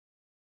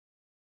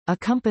A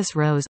compass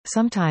rose,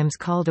 sometimes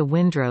called a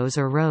windrose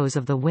or rose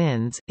of the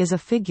winds, is a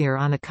figure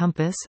on a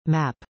compass,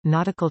 map,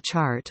 nautical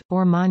chart,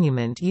 or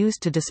monument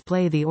used to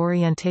display the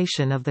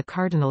orientation of the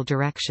cardinal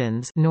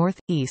directions north,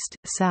 east,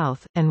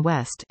 south, and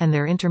west and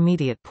their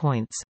intermediate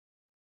points.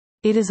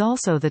 It is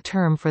also the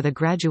term for the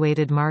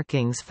graduated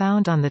markings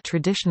found on the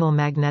traditional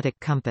magnetic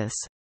compass.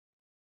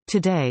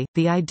 Today,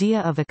 the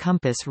idea of a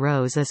compass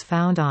rose is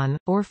found on,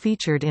 or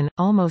featured in,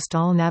 almost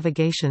all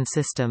navigation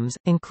systems,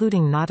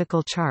 including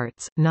nautical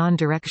charts,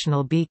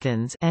 non-directional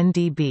beacons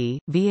 (NDB),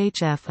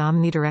 VHF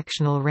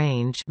omnidirectional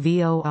range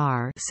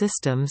 (VOR)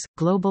 systems,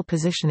 global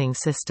positioning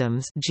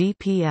systems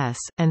 (GPS),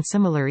 and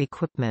similar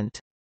equipment.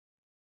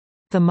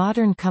 The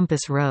modern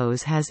compass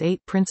rose has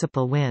 8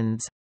 principal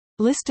winds.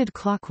 Listed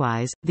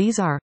clockwise, these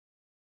are: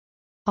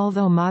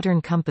 although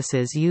modern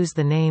compasses use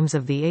the names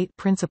of the 8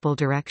 principal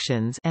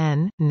directions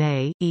N,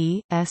 Ne,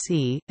 E,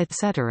 Se,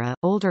 etc.,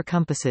 older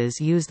compasses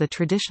use the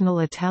traditional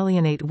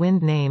Italianate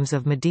wind names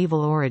of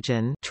medieval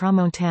origin: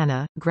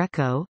 Tramontana,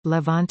 Greco,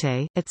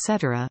 Levante,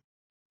 etc.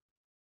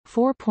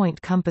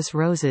 4-point compass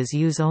roses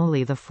use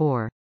only the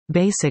 4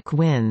 basic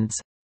winds,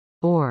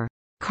 or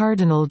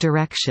cardinal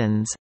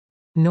directions: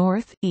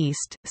 north,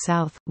 east,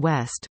 south,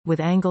 west, with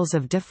angles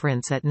of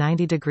difference at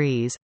 90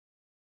 degrees.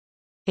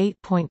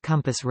 8-point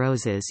compass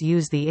roses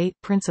use the 8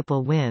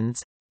 principal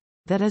winds,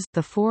 that is,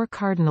 the 4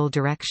 cardinal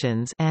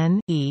directions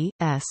N, E,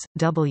 S,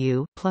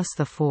 W, plus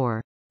the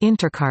 4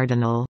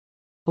 intercardinal,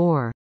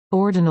 or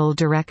ordinal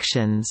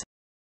directions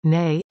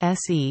Ne,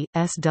 Se,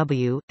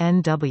 Sw,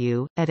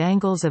 Nw, at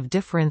angles of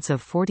difference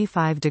of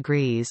 45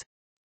 degrees.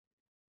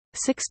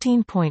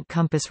 16-point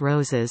compass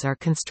roses are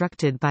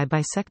constructed by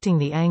bisecting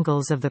the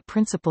angles of the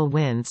principal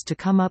winds to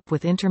come up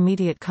with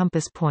intermediate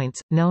compass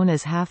points, known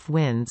as half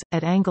winds,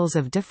 at angles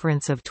of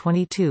difference of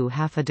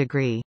 22/2 a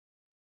degree.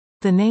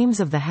 The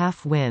names of the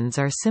half winds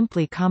are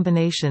simply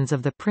combinations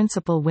of the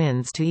principal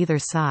winds to either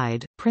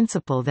side,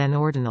 principal then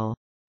ordinal.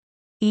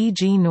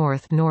 E.g.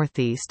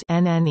 north-northeast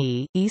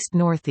NNE,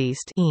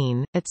 east-northeast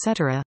EN,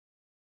 etc.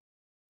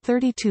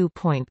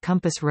 32-point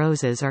compass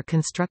roses are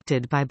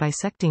constructed by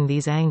bisecting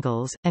these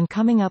angles, and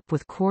coming up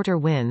with quarter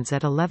winds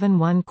at 11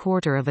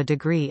 1/4 of a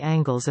degree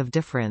angles of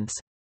difference.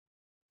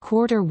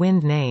 Quarter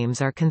wind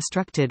names are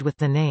constructed with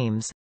the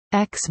names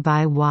X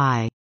by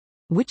Y,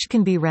 which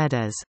can be read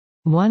as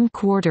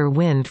 1/4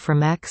 wind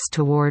from X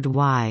toward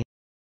Y,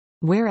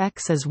 where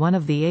X is one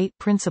of the 8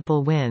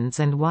 principal winds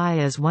and Y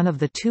is one of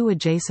the 2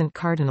 adjacent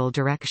cardinal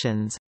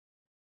directions.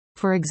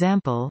 For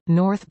example,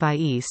 north by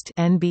east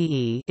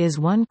 (NBE) is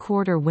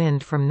 1/4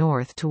 wind from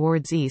north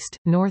towards east,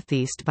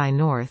 northeast by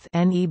north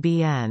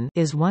 (NEBN)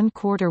 is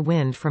 1/4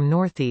 wind from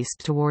northeast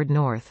toward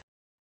north.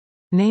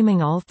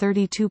 Naming all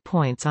 32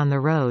 points on the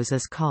rose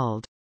is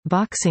called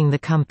boxing the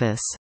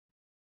compass.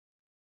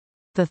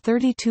 The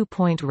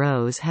 32-point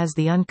rose has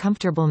the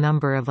uncomfortable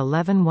number of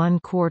 11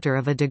 1/4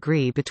 of a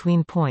degree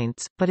between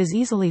points, but is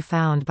easily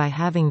found by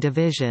having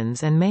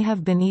divisions and may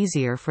have been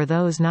easier for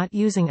those not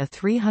using a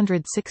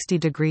 360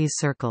 degrees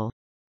circle.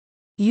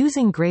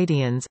 Using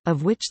gradients,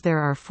 of which there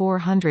are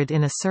 400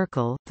 in a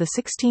circle, the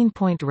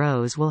 16-point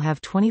rose will have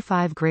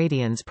 25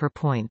 gradients per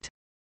point.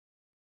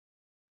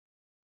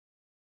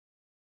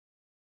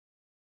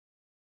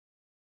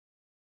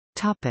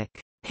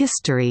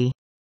 History.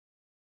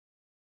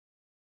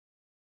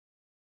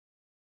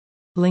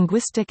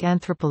 Linguistic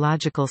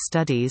anthropological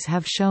studies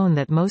have shown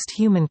that most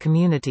human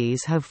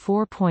communities have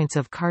 4 points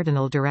of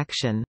cardinal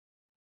direction.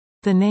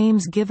 The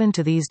names given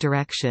to these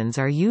directions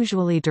are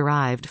usually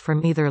derived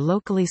from either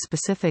locally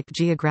specific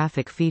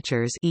geographic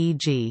features,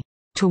 e.g.,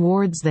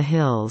 towards the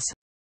hills,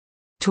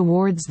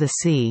 towards the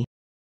sea,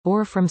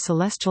 or from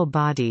celestial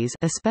bodies,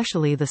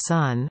 especially the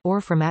sun,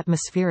 or from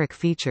atmospheric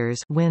features,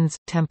 winds,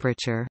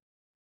 temperature.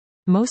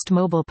 Most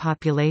mobile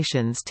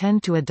populations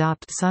tend to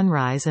adopt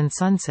sunrise and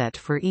sunset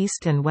for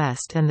east and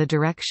west and the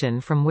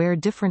direction from where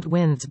different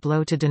winds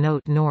blow to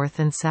denote north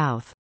and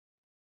south.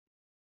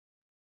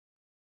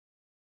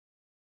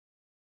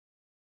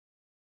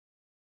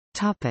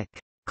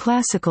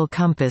 Classical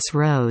compass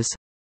rose.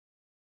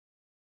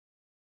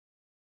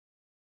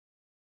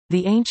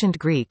 The ancient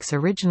Greeks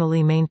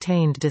originally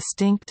maintained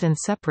distinct and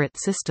separate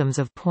systems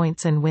of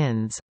points and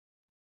winds.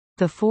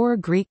 The 4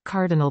 Greek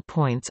cardinal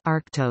points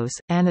Arctos,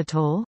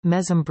 Anatole,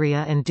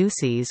 Mesombria and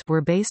Deuces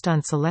were based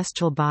on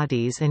celestial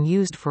bodies and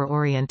used for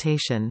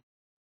orientation.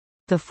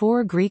 The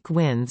 4 Greek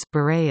winds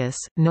Boreas,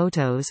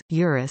 Notos,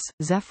 Eurus,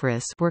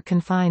 Zephyrus were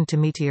confined to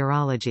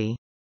meteorology.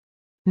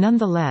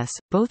 Nonetheless,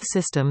 both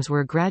systems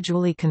were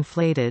gradually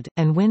conflated,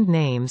 and wind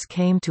names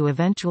came to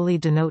eventually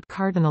denote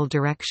cardinal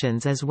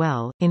directions as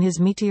well. In his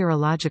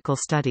meteorological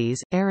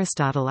studies,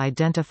 Aristotle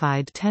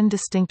identified 10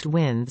 distinct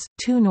winds,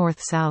 2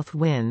 north-south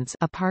winds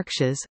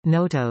eparxias,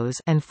 notos,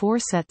 and 4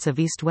 sets of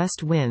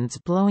east-west winds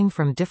blowing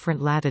from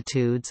different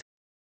latitudes.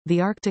 The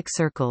Arctic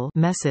Circle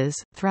Messes,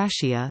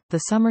 Thracia, the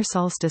summer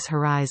solstice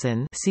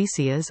horizon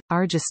Cesias,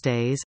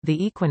 Argestes,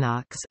 the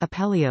equinox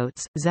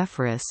Apeliotes,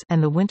 Zephyrus,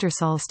 and the winter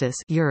solstice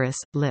Eurus,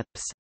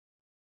 Lips.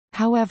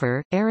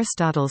 However,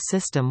 Aristotle's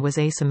system was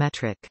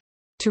asymmetric.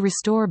 To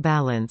restore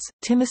balance,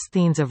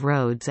 Timosthenes of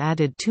Rhodes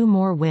added 2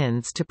 more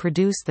winds to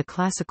produce the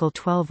classical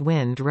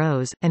 12-wind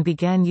rose, and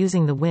began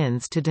using the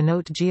winds to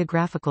denote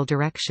geographical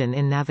direction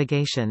in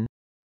navigation.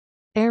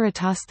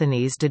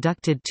 Eratosthenes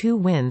deducted 2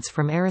 winds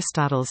from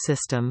Aristotle's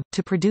system,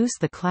 to produce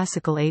the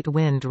classical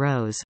 8-wind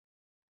rose.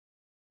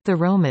 The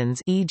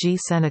Romans, e.g.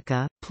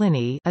 Seneca,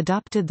 Pliny,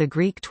 adopted the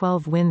Greek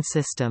 12-wind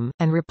system,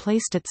 and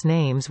replaced its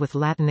names with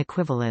Latin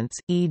equivalents,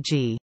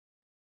 e.g.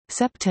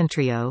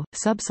 Septentrio,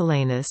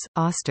 Subsilanus,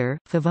 Auster,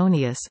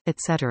 Favonius,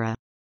 etc.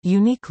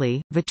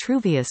 Uniquely,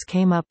 Vitruvius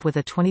came up with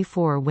a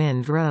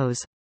 24-wind rose.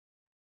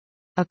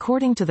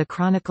 According to the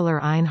chronicler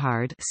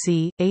Einhard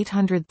c.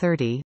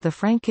 830, the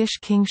Frankish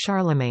king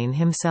Charlemagne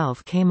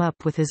himself came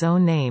up with his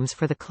own names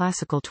for the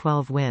classical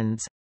 12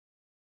 winds.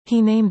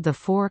 He named the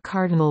 4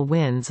 cardinal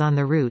winds on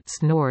the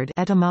roots Nord,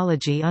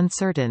 etymology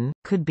uncertain,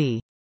 could be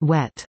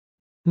wet,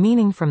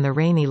 meaning from the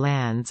rainy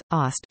lands,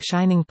 Ost,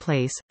 shining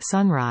place,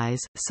 sunrise,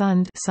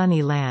 Sund,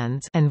 sunny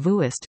lands, and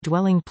Vuist,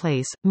 dwelling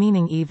place,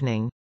 meaning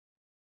evening.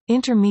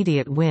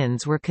 Intermediate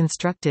winds were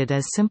constructed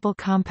as simple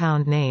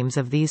compound names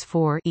of these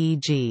 4,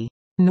 e.g.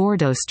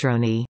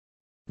 Nordostroni,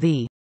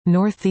 the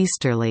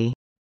northeasterly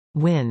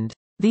wind.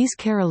 These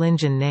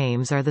Carolingian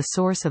names are the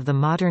source of the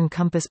modern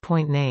compass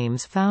point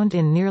names found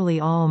in nearly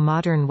all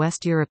modern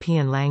West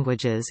European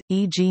languages,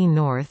 e.g.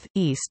 north,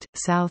 east,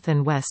 south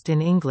and west in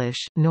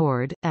English,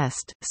 nord,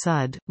 est,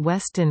 sud,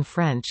 west in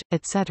French,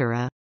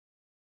 etc.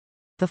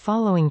 The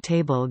following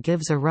table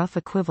gives a rough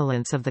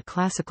equivalence of the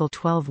classical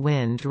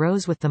 12-wind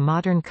rose with the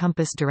modern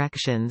compass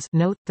directions.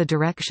 Note, the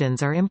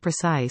directions are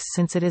imprecise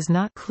since it is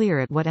not clear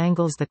at what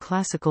angles the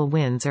classical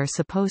winds are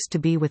supposed to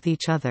be with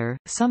each other.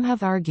 Some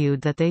have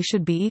argued that they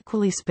should be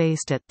equally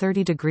spaced at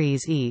 30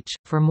 degrees each.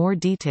 For more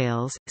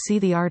details, see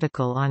the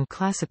article on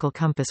classical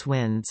compass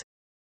winds.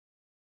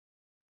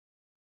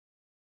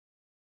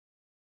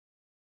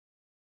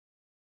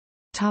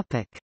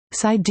 Topic: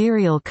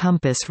 Sidereal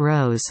compass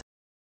rose.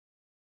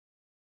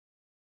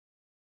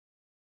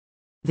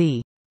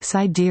 The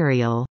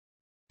sidereal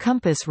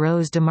compass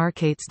rose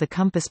demarcates the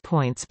compass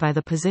points by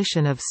the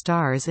position of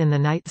stars in the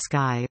night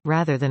sky,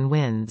 rather than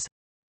winds.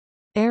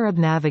 Arab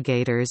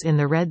navigators in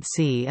the Red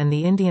Sea and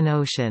the Indian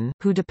Ocean,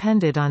 who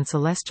depended on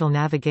celestial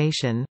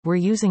navigation, were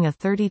using a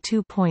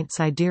 32-point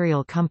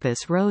sidereal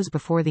compass rose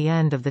before the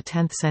end of the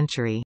 10th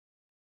century.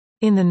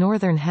 In the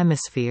Northern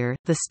Hemisphere,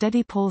 the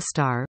steady pole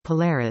star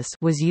Polaris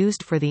was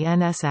used for the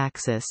NS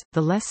axis,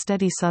 the less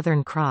steady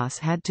Southern Cross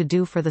had to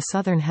do for the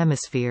Southern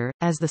Hemisphere,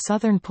 as the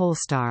Southern Pole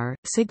Star,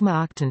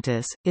 Sigma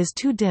Octantis, is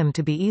too dim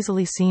to be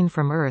easily seen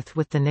from Earth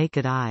with the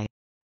naked eye.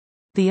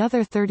 The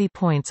other 30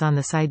 points on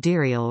the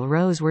sidereal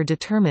rose were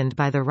determined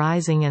by the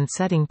rising and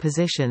setting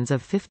positions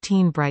of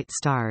 15 bright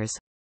stars.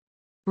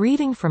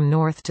 Reading from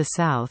north to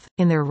south,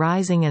 in their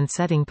rising and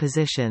setting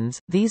positions,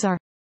 these are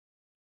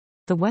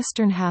the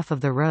western half of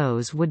the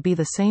rose would be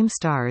the same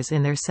stars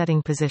in their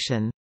setting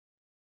position.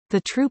 The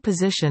true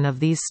position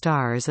of these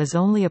stars is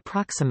only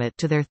approximate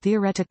to their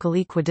theoretical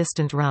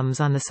equidistant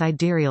rhums on the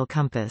sidereal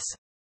compass.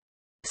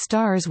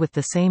 Stars with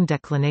the same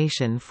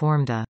declination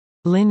formed a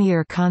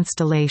linear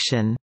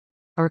constellation,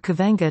 or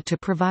kvenga, to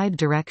provide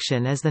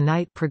direction as the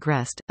night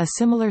progressed. A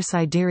similar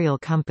sidereal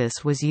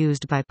compass was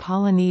used by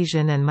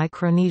Polynesian and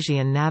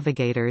Micronesian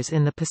navigators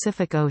in the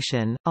Pacific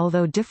Ocean,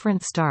 although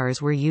different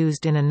stars were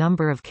used in a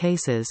number of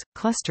cases,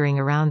 clustering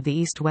around the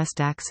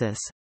east-west axis.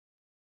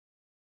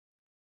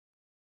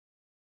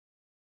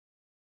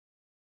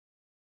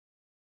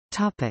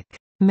 Topic: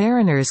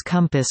 Mariner's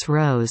compass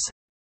rose.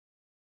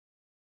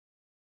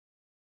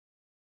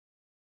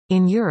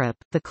 In Europe,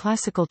 the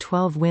classical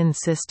 12-wind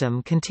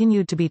system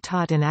continued to be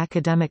taught in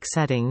academic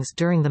settings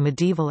during the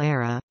medieval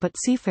era, but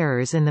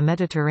seafarers in the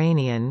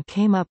Mediterranean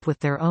came up with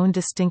their own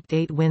distinct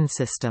 8-wind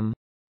system.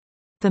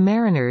 The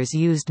mariners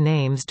used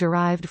names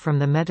derived from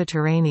the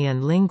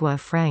Mediterranean lingua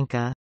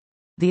franca,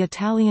 the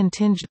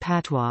Italian-tinged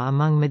patois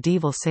among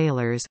medieval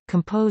sailors,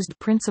 composed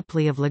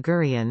principally of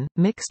Ligurian,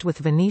 mixed with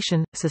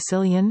Venetian,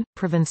 Sicilian,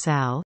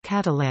 Provençal,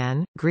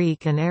 Catalan,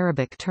 Greek and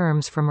Arabic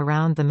terms from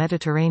around the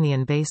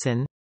Mediterranean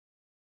basin.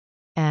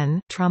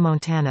 N.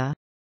 Tramontana,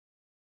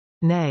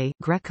 Ne.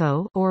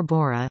 Greco or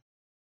Bora,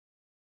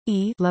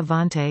 E.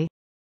 Levante,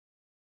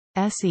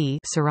 Se.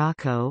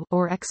 Sirocco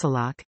or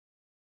Exilic,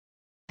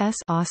 S.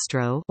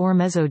 Ostro or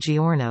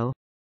Mezzogiorno,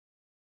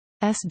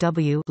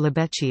 Sw.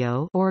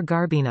 Libeccio or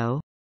Garbino,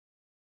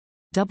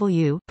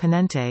 W.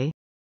 Ponente,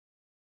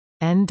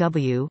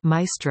 Nw.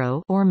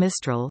 Maestro or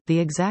Mistral. The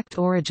exact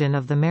origin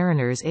of the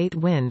mariner's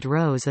 8-wind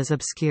rose is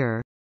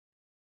obscure.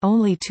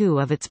 Only 2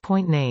 of its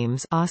point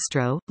names,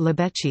 Ostro,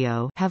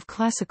 Libeccio, have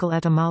classical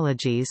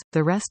etymologies,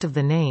 the rest of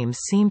the names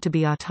seem to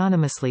be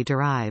autonomously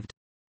derived.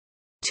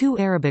 2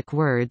 Arabic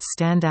words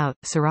stand out,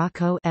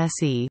 Sirocco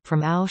se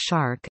from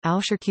al-Sharq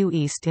al-Sharq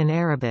east in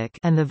Arabic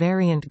and the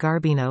variant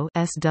Garbino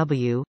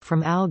sw,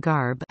 from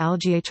al-Garb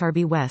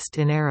al-Ghrb west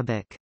in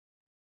Arabic.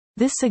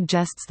 This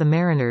suggests the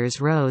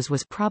mariner's rose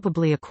was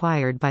probably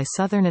acquired by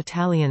southern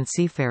Italian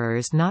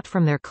seafarers not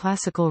from their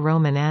classical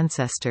Roman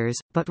ancestors,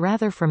 but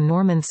rather from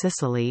Norman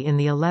Sicily in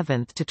the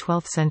 11th to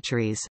 12th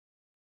centuries.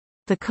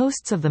 The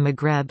coasts of the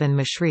Maghreb and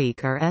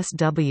Mashriq are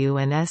SW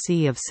and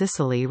SE of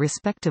Sicily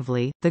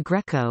respectively. The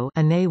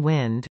Greco-Anay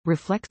wind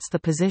reflects the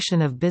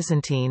position of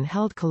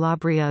Byzantine-held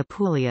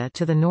Calabria-Apulia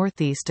to the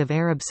northeast of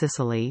Arab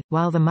Sicily,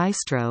 while the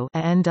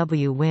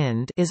Maestro-ANW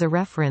wind is a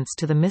reference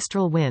to the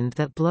Mistral wind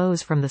that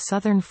blows from the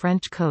southern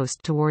French coast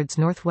towards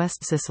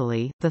northwest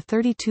Sicily. The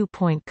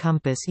 32-point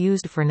compass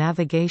used for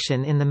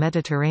navigation in the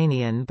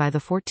Mediterranean by the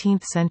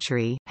 14th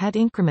century had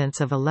increments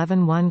of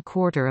 11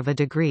 1/4 of a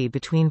degree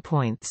between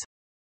points.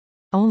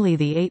 Only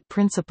the 8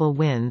 principal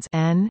winds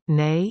N,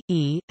 Ne,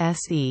 E,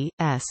 Se,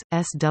 S,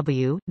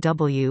 Sw,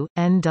 W,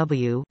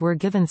 Nw were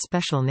given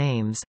special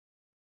names.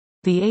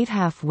 The 8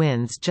 half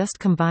winds just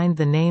combined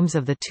the names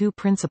of the 2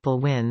 principal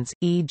winds,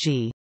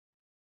 e.g.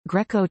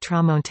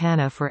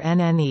 Greco-Tramontana for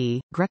Nne,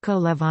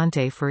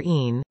 Greco-Levante for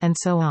En, and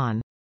so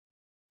on.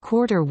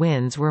 Quarter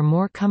winds were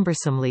more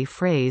cumbersomely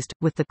phrased,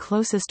 with the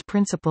closest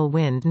principal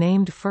wind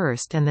named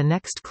first and the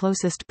next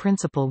closest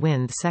principal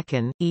wind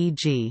second,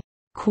 e.g.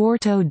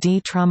 Quarto di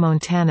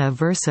Tramontana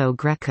verso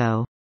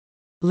Greco,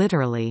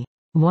 literally,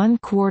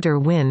 1/4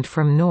 wind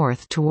from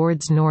north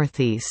towards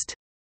northeast,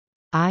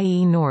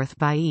 i.e. north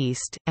by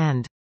east,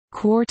 and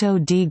Quarto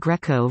di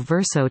Greco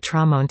verso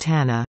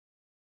Tramontana,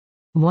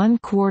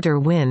 1/4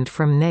 wind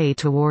from Ne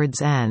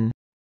towards N,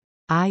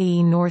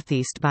 i.e.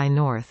 northeast by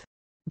north.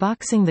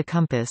 Boxing the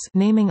compass,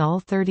 naming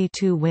all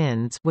 32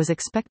 winds, was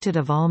expected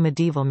of all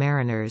medieval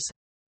mariners.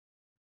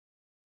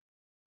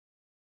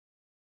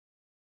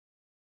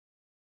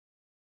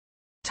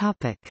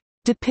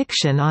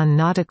 Depiction on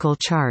nautical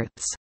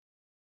charts.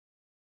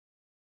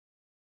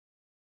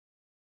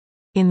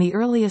 In the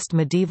earliest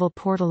medieval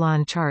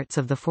portolan charts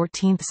of the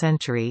 14th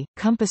century,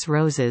 compass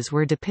roses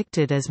were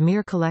depicted as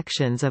mere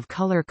collections of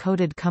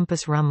color-coded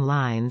compass rum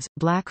lines,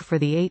 black for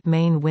the 8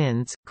 main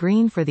winds,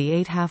 green for the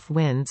 8 half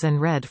winds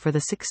and red for the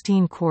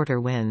 16 quarter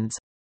winds.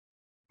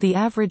 The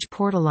average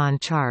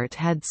portolan chart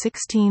had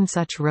 16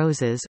 such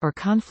roses or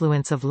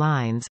confluence of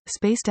lines,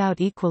 spaced out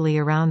equally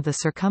around the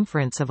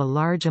circumference of a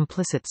large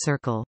implicit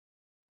circle.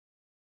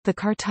 The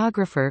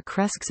cartographer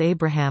Cresques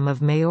Abraham of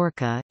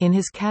Majorca, in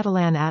his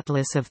Catalan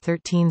Atlas of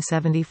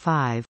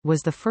 1375,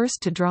 was the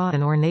first to draw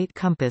an ornate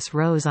compass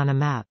rose on a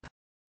map.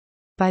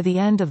 By the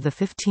end of the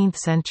 15th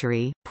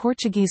century,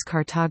 Portuguese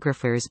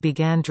cartographers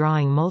began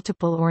drawing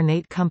multiple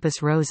ornate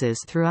compass roses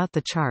throughout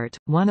the chart,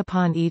 one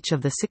upon each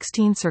of the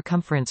 16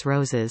 circumference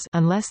roses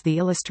unless the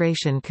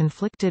illustration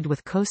conflicted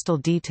with coastal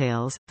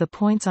details. The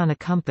points on a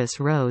compass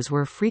rose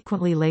were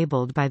frequently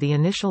labeled by the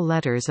initial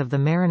letters of the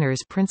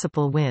mariner's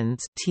principal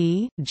winds,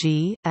 T,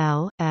 G,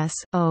 L, S,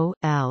 O,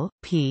 L,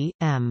 P,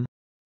 M.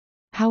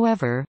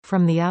 However,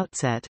 from the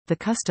outset, the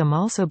custom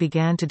also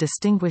began to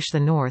distinguish the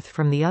north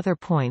from the other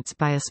points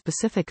by a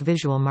specific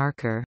visual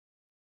marker.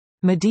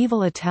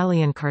 Medieval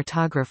Italian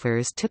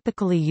cartographers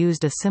typically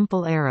used a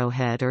simple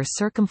arrowhead or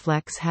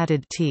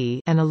circumflex-hatted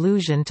T, an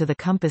allusion to the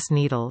compass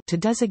needle, to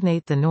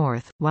designate the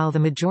north, while the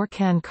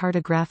Majorcan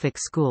cartographic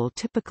school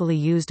typically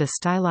used a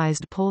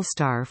stylized pole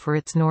star for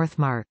its north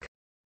mark.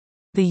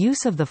 The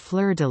use of the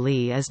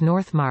fleur-de-lis as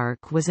north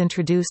mark was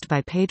introduced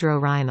by Pedro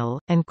Reinl,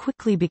 and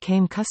quickly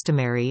became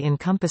customary in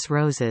compass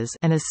roses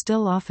and is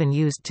still often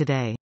used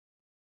today.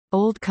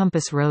 Old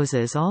compass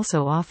roses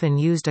also often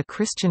used a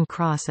Christian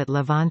cross at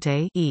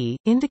Levante E,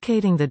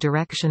 indicating the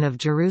direction of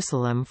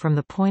Jerusalem from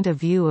the point of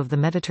view of the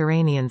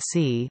Mediterranean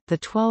Sea. The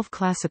 12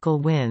 classical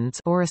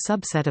winds, or a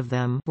subset of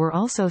them, were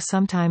also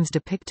sometimes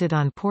depicted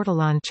on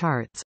portolan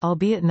charts,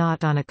 albeit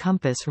not on a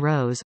compass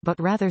rose, but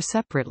rather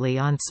separately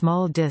on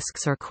small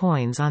discs or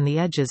coins on the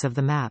edges of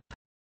the map.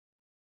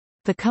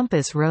 The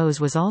compass rose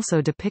was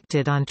also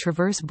depicted on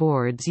traverse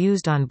boards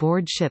used on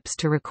board ships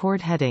to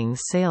record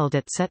headings sailed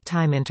at set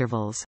time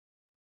intervals.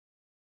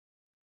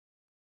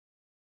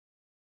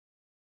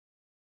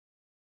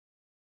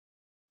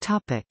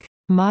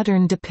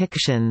 Modern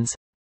depictions.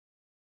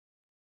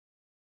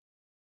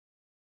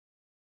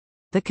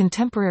 The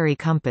contemporary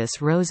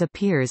compass rose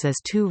appears as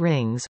 2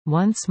 rings,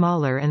 one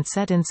smaller and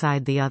set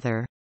inside the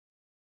other.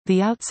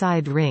 The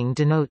outside ring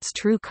denotes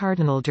true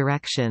cardinal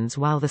directions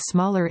while the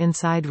smaller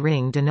inside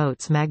ring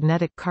denotes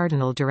magnetic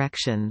cardinal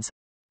directions.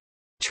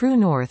 True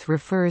north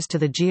refers to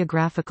the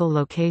geographical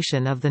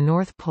location of the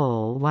North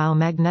Pole, while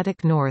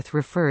magnetic north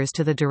refers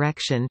to the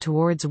direction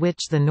towards which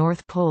the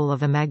North Pole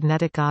of a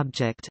magnetic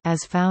object,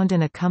 as found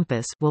in a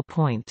compass, will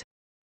point.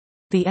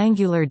 The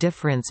angular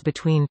difference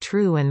between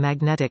true and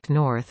magnetic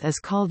north is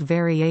called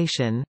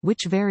variation,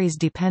 which varies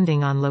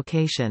depending on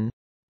location.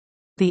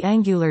 The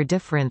angular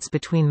difference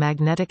between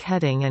magnetic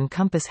heading and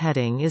compass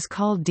heading is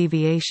called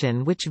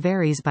deviation, which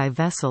varies by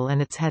vessel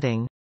and its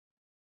heading.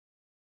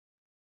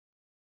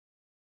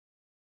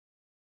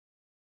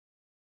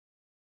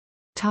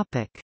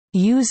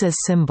 Use as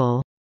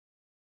symbol.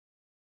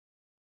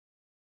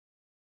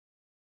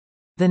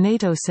 The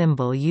NATO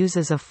symbol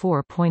uses a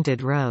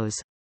 4-pointed rose.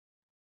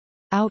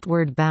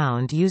 Outward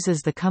Bound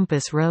uses the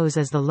compass rose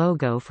as the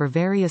logo for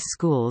various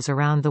schools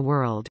around the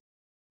world.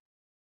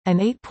 An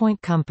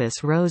 8-point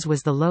compass rose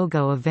was the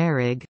logo of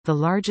Varig, the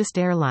largest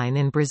airline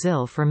in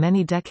Brazil for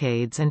many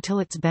decades until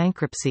its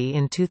bankruptcy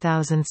in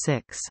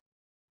 2006.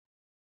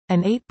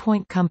 An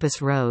 8-point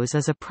compass rose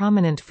is a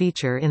prominent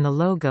feature in the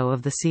logo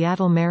of the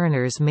Seattle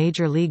Mariners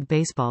Major League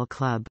Baseball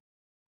club.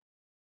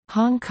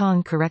 Hong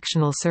Kong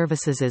Correctional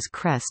Services's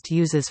crest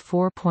uses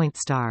 4-point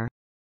star.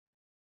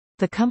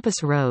 The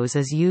compass rose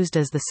is used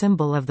as the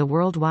symbol of the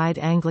Worldwide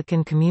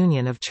Anglican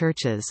Communion of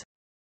Churches.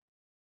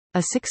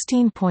 A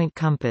 16-point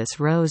compass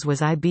rose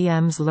was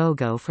IBM's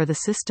logo for the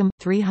System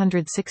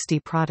 360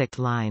 product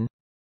line.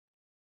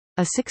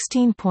 A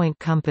 16-point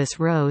compass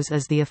rose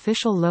is the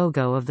official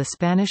logo of the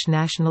Spanish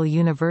National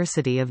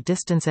University of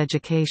Distance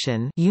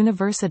Education,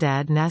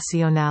 Universidad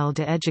Nacional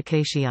de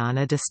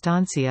Educación a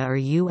Distancia or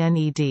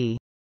UNED.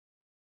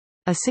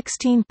 A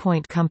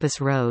 16-point compass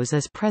rose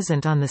is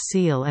present on the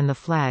seal and the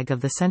flag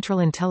of the Central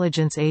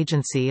Intelligence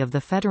Agency of the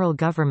Federal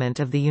Government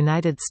of the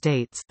United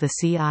States, the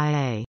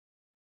CIA.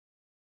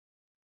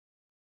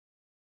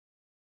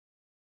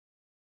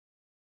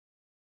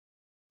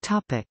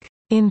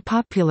 In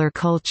popular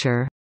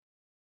culture,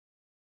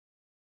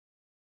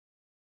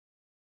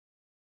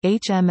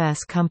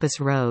 HMS Compass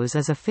Rose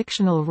is a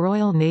fictional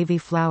Royal Navy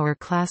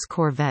Flower-class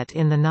corvette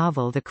in the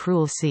novel The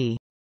Cruel Sea.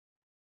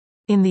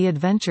 In the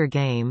adventure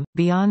game,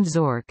 Beyond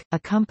Zork, a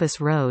compass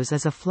rose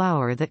is a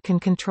flower that can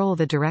control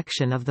the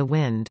direction of the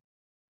wind.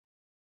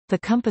 The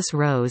Compass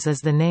Rose is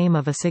the name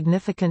of a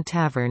significant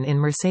tavern in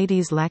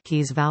Mercedes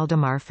Lackey's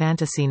Valdemar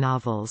fantasy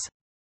novels.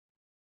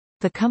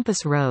 The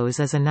Compass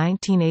Rose is a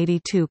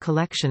 1982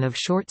 collection of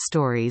short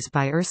stories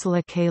by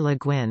Ursula K. Le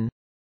Guin.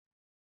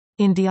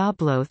 In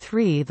Diablo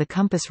III, the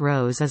Compass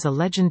Rose is a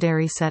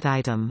legendary set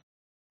item.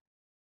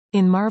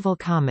 In Marvel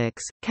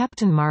Comics,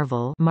 Captain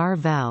Marvel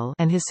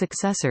and his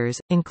successors,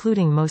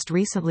 including most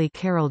recently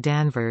Carol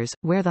Danvers,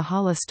 wear the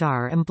Hala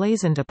star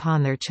emblazoned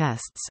upon their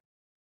chests.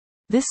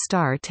 This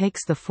star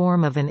takes the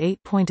form of an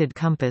 8-pointed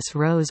compass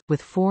rose,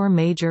 with 4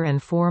 major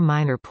and 4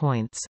 minor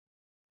points.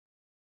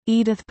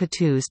 Edith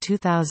Patu's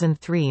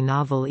 2003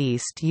 novel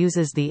East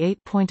uses the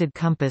 8-pointed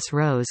compass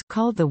rose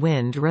called the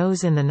Wind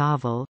Rose in the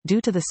novel,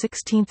 due to the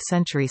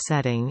 16th-century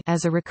setting,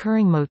 as a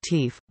recurring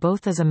motif,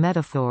 both as a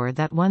metaphor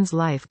that one's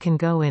life can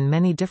go in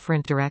many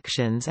different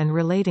directions and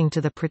relating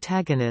to the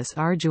protagonist's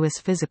arduous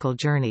physical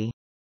journey.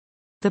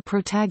 The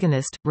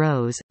protagonist,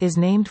 Rose, is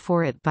named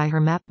for it by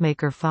her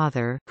mapmaker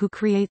father, who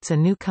creates a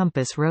new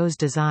compass rose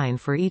design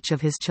for each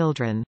of his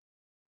children.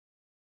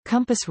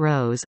 Compass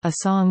Rose, a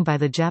song by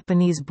the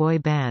Japanese boy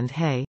band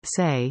Hey,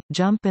 Say,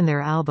 Jump in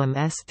their album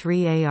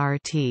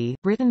S3ART,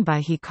 written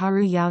by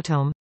Hikaru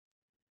Yaotome.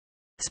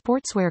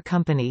 Sportswear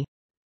company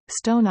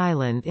Stone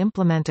Island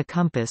implement a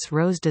compass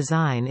rose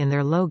design in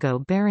their logo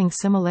bearing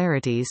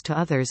similarities to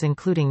others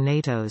including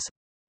NATO's.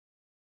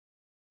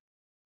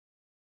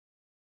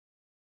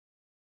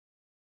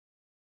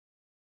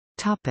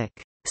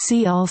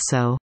 See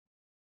also: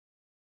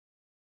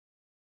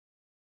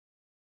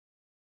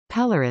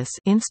 Polaris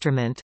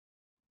instrument,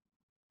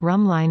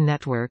 Rumline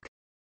network,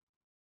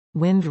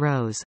 Wind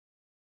Rose.